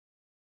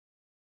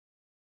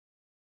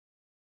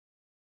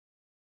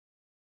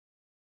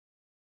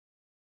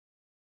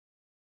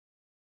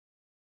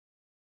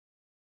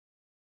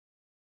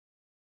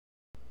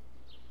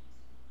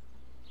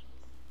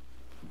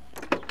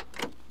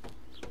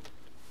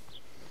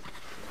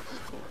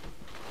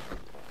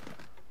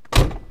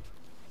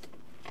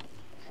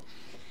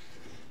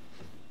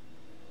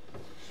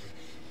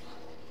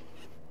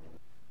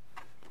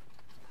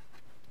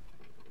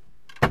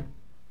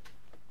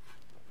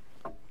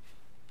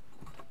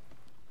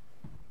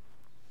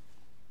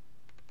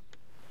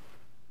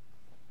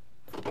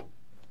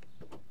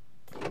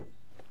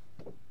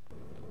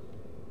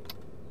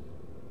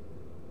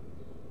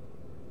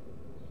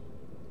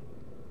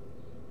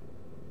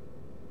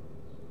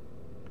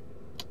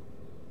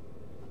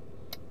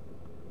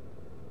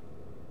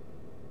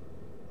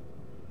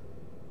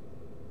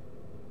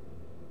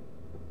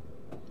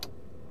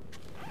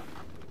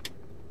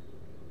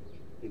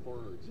For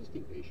our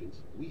existing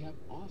patients, we have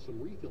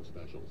awesome refill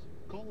specials.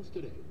 Call us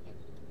today.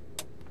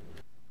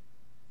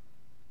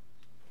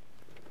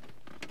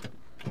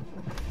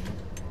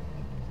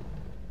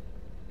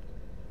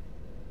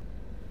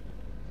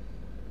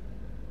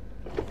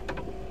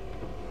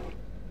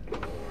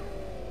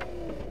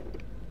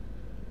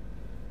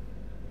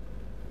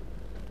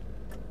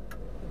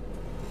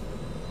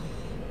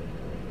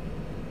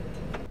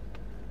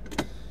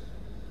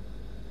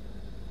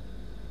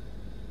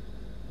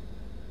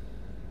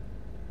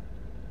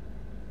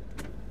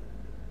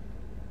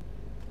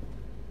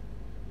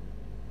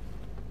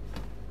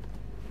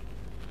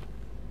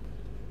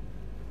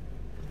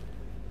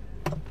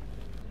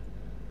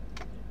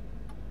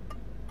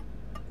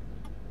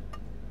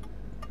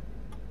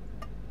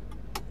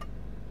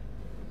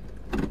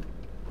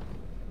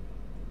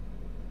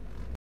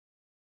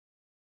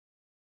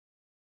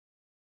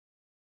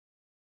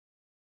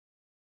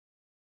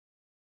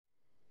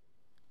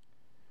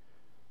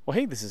 Well,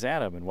 hey, this is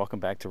Adam, and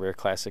welcome back to Rare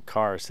Classic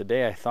Cars.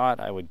 Today I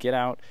thought I would get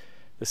out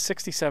the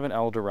 '67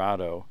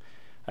 Eldorado.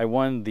 I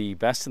won the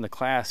Best in the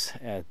Class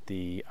at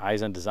the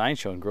Eyes on Design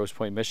show in Grosse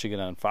Pointe, Michigan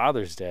on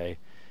Father's Day.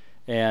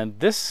 And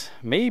this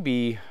may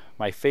be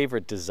my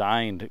favorite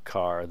designed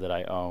car that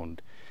I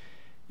owned.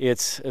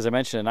 It's, as I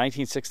mentioned, a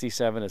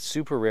 1967. It's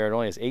super rare. It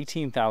only has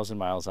 18,000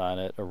 miles on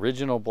it,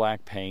 original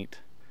black paint,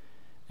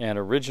 and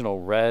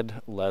original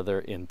red leather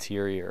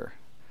interior,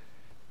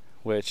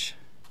 which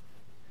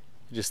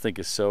I just think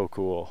is so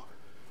cool.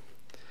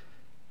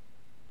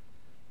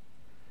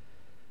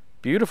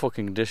 Beautiful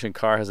condition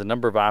car, has a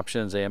number of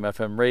options: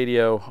 AM/FM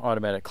radio,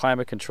 automatic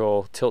climate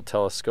control, tilt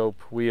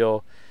telescope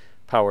wheel,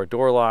 power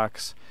door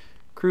locks,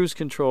 cruise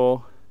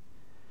control,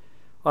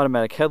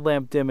 automatic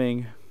headlamp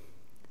dimming,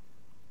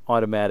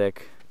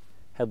 automatic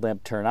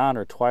headlamp turn on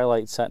or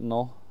twilight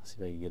sentinel. Let's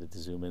see if I can get it to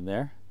zoom in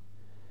there.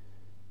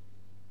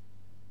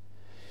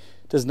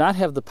 Does not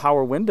have the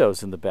power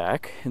windows in the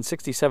back. In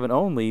 '67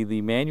 only,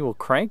 the manual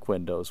crank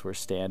windows were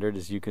standard,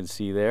 as you can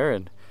see there,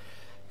 and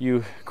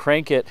you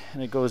crank it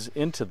and it goes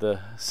into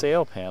the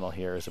sail panel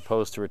here as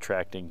opposed to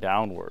retracting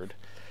downward.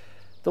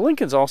 The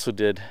Lincolns also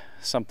did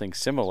something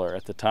similar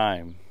at the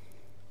time.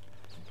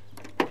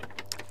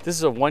 This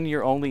is a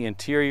one-year only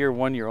interior,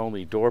 one-year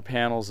only door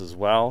panels as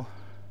well,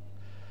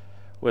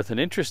 with an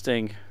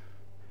interesting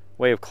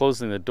way of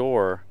closing the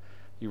door.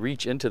 You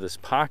reach into this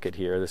pocket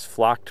here, this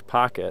flocked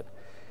pocket.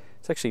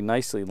 It's actually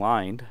nicely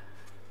lined,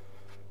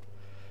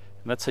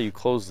 and that's how you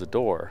close the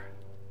door.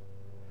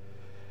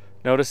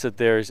 Notice that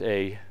there's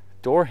a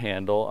door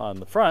handle on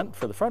the front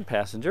for the front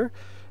passenger,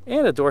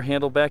 and a door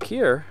handle back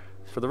here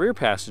for the rear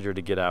passenger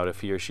to get out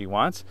if he or she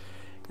wants.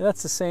 And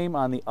that's the same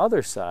on the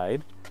other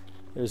side.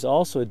 There's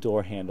also a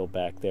door handle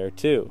back there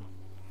too.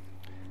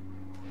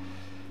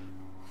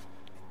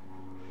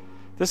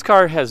 This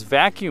car has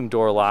vacuum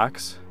door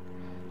locks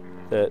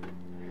that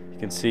you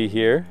can see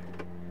here.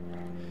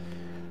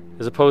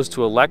 As opposed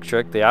to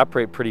electric, they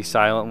operate pretty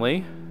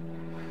silently.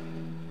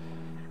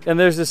 And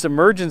there's this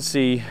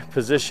emergency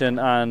position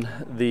on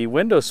the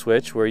window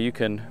switch where you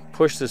can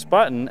push this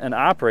button and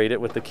operate it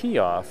with the key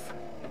off.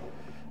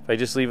 If I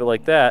just leave it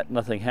like that,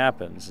 nothing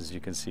happens, as you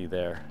can see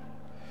there.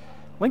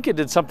 Lincoln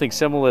did something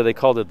similar. They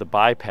called it the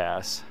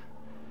bypass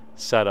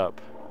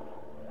setup.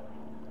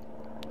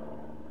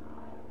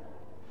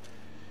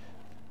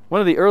 One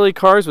of the early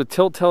cars with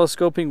tilt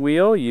telescoping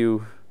wheel,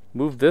 you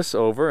move this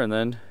over and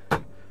then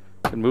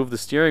and move the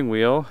steering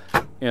wheel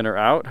in or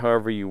out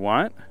however you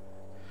want.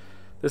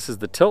 This is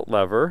the tilt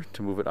lever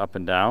to move it up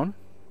and down.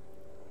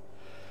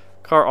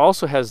 Car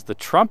also has the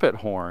trumpet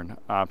horn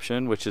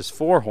option, which is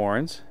 4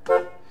 horns.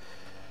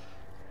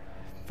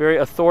 Very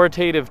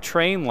authoritative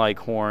train-like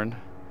horn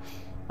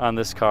on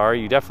this car.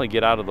 You definitely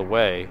get out of the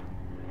way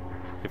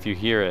if you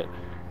hear it.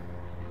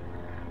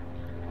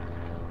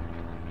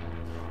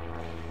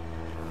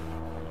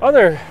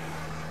 Other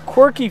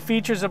quirky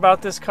features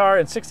about this car: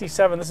 in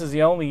 '67, this is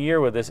the only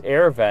year where this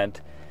air vent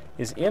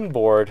is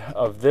inboard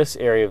of this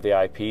area of the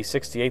IP.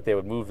 '68, they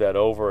would move that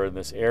over and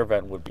this air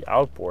vent would be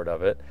outboard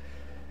of it.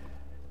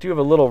 Do have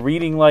a little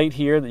reading light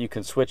here that you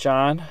can switch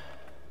on.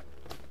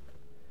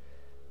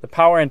 The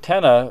power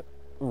antenna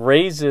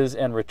raises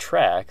and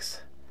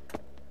retracts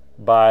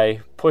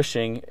by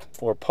pushing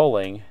or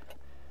pulling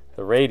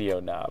the radio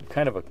knob.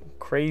 Kind of a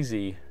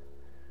crazy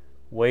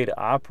way to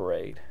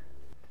operate.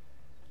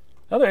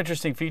 Another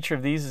interesting feature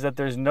of these is that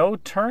there's no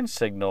turn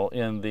signal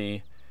in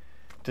the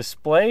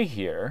display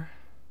here.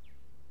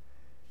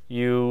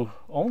 You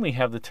only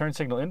have the turn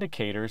signal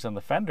indicators on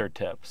the fender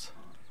tips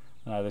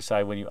on either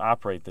side when you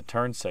operate the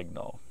turn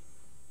signal.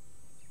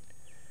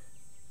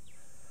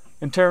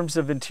 In terms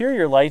of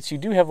interior lights, you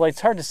do have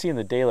lights. Hard to see in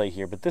the daylight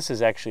here, but this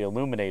is actually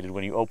illuminated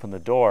when you open the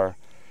door.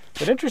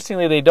 But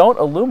interestingly, they don't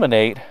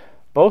illuminate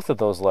both of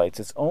those lights.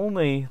 It's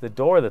only the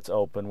door that's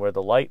open where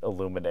the light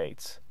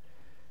illuminates.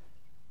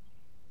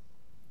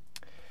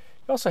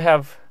 You also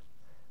have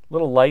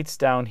little lights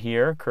down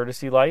here,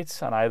 courtesy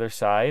lights on either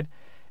side.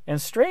 And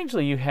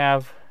strangely, you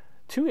have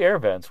 2 air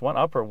vents, one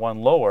upper,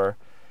 one lower.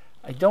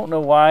 I don't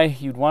know why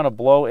you'd want to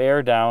blow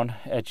air down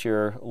at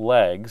your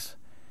legs.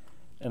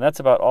 And that's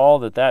about all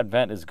that that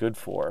vent is good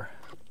for.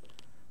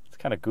 It's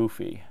kind of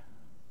goofy.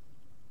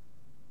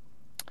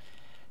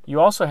 You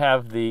also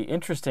have the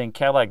interesting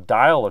Cadillac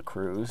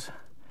dial-a-cruise,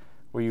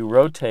 where you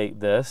rotate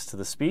this to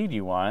the speed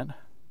you want.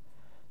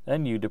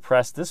 Then you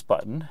depress this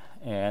button,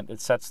 and it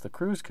sets the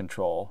cruise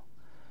control.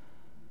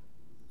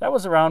 That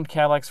was around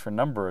Cadillacs for a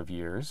number of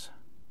years.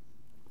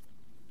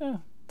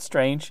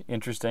 Strange,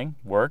 interesting,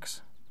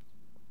 works.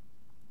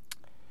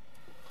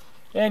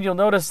 And you'll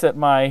notice that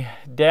my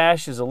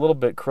dash is a little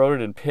bit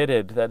corroded and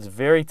pitted. That's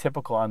very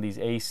typical on these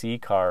AC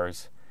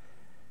cars,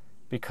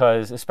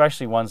 because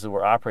especially ones that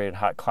were operated in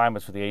hot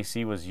climates where the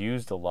AC was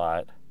used a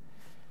lot.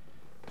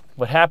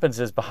 What happens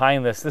is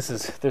behind this,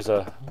 there's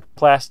a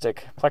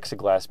plastic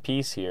plexiglass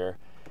piece here,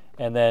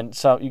 and then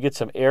you get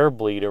some air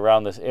bleed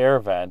around this air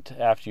vent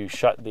after you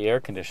shut the air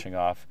conditioning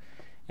off,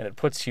 and it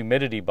puts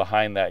humidity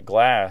behind that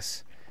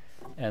glass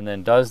and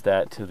then does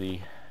that to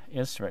the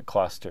instrument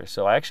cluster.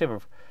 So I actually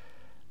have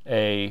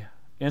a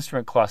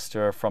instrument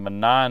cluster from a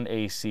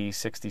non-AC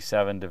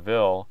 67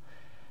 DeVille.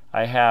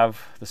 I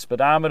have the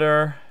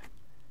speedometer,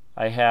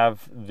 I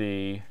have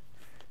the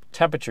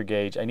temperature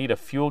gauge, I need a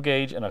fuel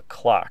gauge and a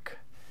clock.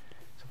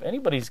 So if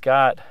anybody's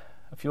got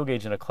a fuel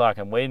gauge and a clock,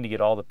 I'm waiting to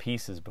get all the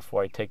pieces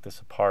before I take this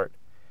apart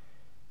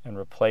and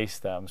replace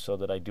them so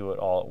that I do it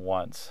all at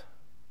once.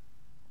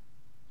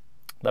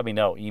 Let me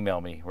know,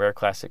 email me,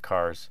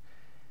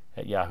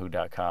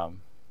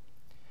 rareclassiccars@yahoo.com.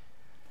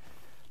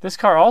 This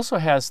car also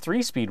has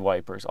 3-speed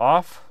wipers,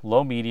 off,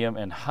 low, medium,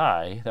 and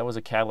high. That was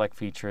a Cadillac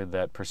feature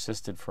that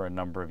persisted for a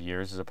number of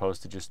years as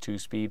opposed to just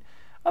 2-speed.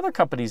 Other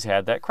companies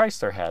had that.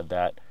 Chrysler had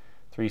that,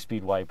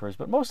 3-speed wipers,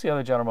 but most of the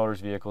other General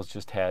Motors vehicles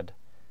just had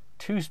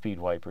 2-speed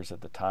wipers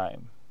at the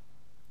time.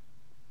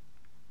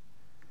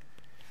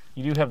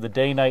 You do have the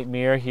day-night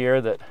mirror here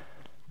that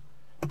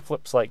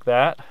flips like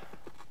that,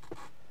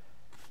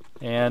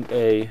 and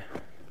a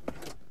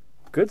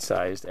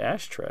good-sized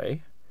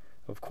ashtray,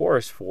 of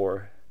course,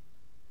 for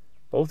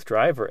both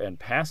driver and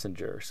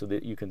passenger, so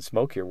that you can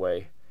smoke your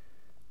way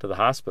to the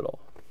hospital.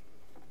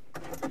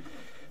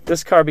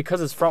 This car, because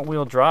it's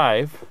front-wheel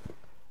drive,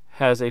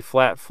 has a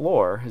flat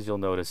floor, as you'll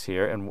notice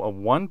here, and a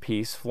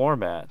one-piece floor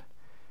mat.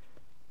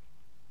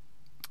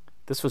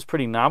 This was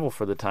pretty novel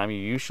for the time. You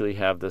usually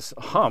have this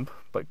hump,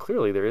 but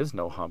clearly there is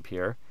no hump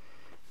here.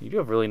 You do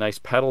have really nice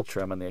pedal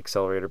trim on the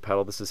accelerator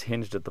pedal. This is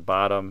hinged at the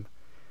bottom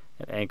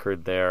and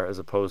anchored there, as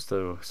opposed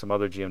to some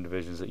other GM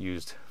divisions that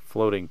used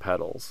floating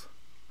pedals.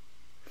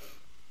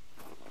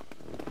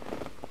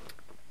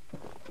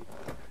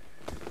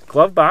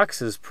 Glove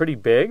box is pretty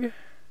big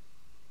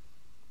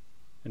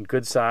and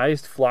good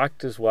sized,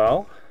 flocked as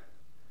well.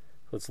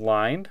 It's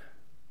lined.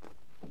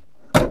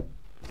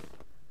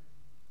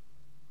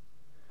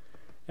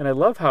 And I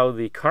love how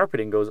the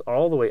carpeting goes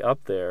all the way up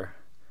there,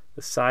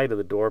 the side of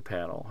the door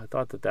panel. I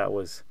thought that that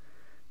was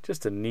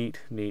just a neat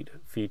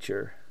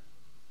feature.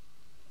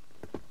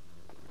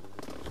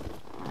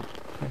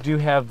 I do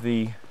have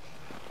the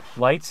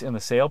lights in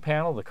the sail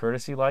panel, the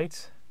courtesy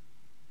lights.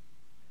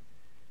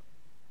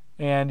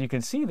 And you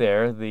can see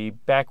there the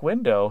back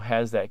window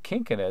has that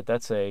kink in it.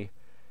 That's a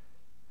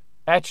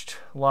etched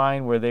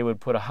line where they would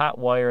put a hot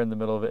wire in the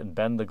middle of it and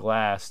bend the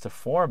glass to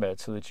form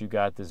it so that you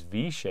got this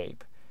V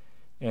shape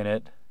in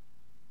it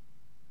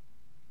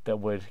that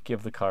would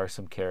give the car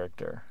some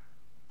character.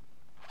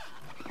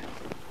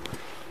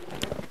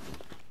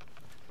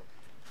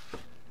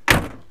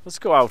 Let's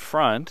go out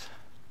front.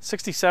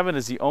 67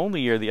 is the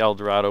only year, the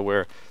Eldorado,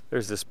 where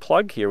there's this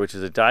plug here, which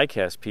is a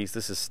die-cast piece.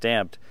 This is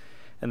stamped.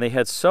 And they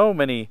had so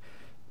many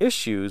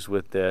issues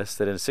with this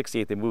that in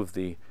 68 they moved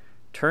the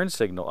turn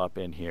signal up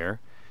in here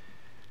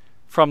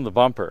from the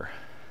bumper.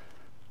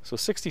 So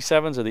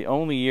 67s are the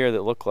only year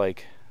that look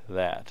like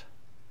that.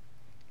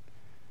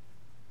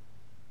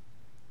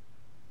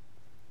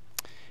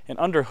 And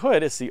under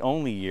hood, it's the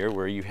only year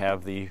where you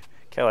have the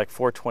Cadillac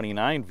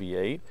 429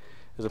 V8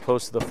 as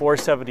opposed to the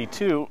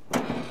 472,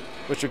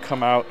 which would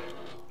come out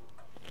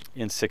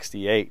in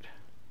 68.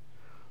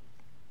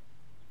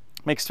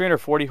 Makes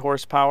 340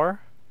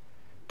 horsepower.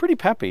 Pretty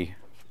peppy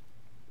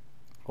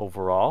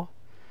overall.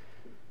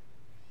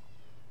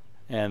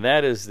 And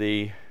that is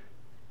the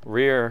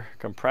rear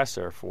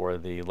compressor for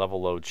the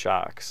level load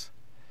shocks.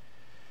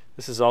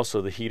 This is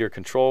also the heater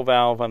control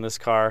valve on this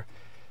car.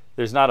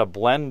 There's not a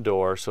blend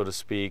door, so to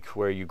speak,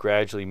 where you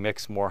gradually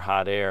mix more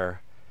hot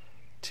air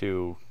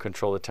to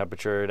control the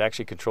temperature. It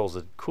actually controls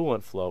the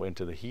coolant flow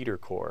into the heater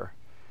core.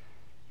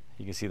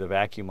 You can see the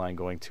vacuum line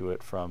going to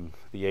it from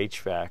the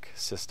HVAC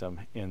system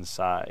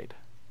inside.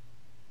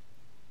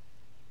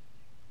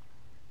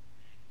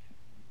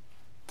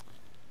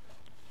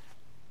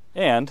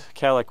 And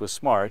Cadillac was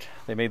smart.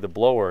 They made the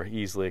blower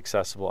easily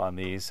accessible on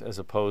these as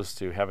opposed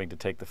to having to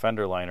take the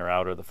fender liner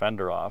out or the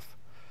fender off.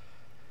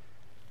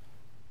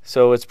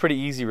 So it's pretty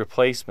easy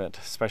replacement,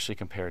 especially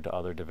compared to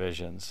other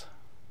divisions.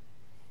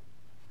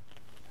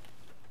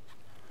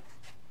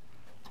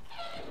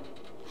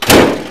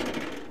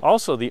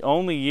 Also, the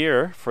only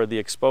year for the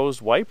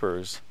exposed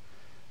wipers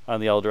on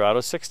the Eldorado,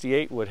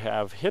 68 would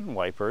have hidden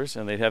wipers,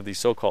 and they'd have these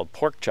so-called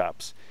pork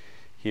chops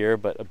here,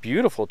 but a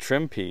beautiful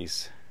trim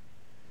piece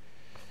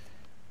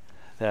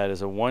that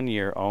is a 1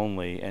 year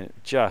only and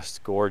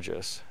just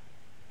gorgeous.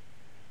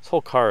 This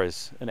whole car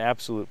is an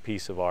absolute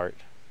piece of art.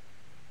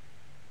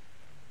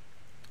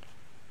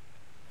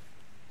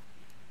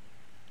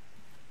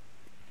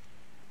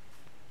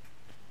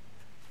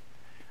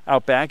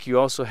 Out back you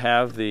also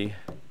have the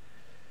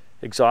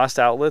exhaust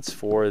outlets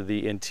for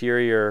the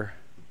interior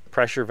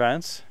pressure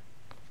vents.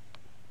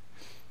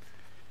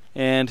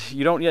 And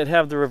you don't yet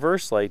have the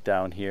reverse light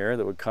down here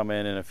that would come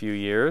in a few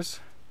years.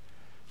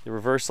 The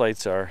reverse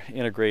lights are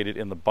integrated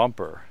in the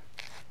bumper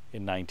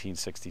in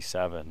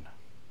 1967.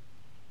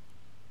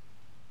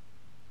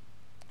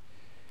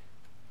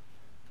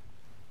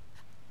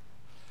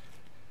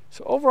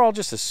 So overall,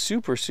 just a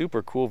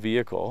super cool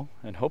vehicle,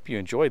 and hope you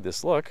enjoyed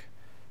this look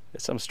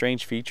at some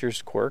strange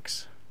features,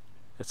 quirks,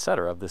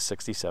 etc. of this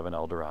 67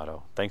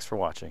 Eldorado. Thanks for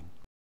watching.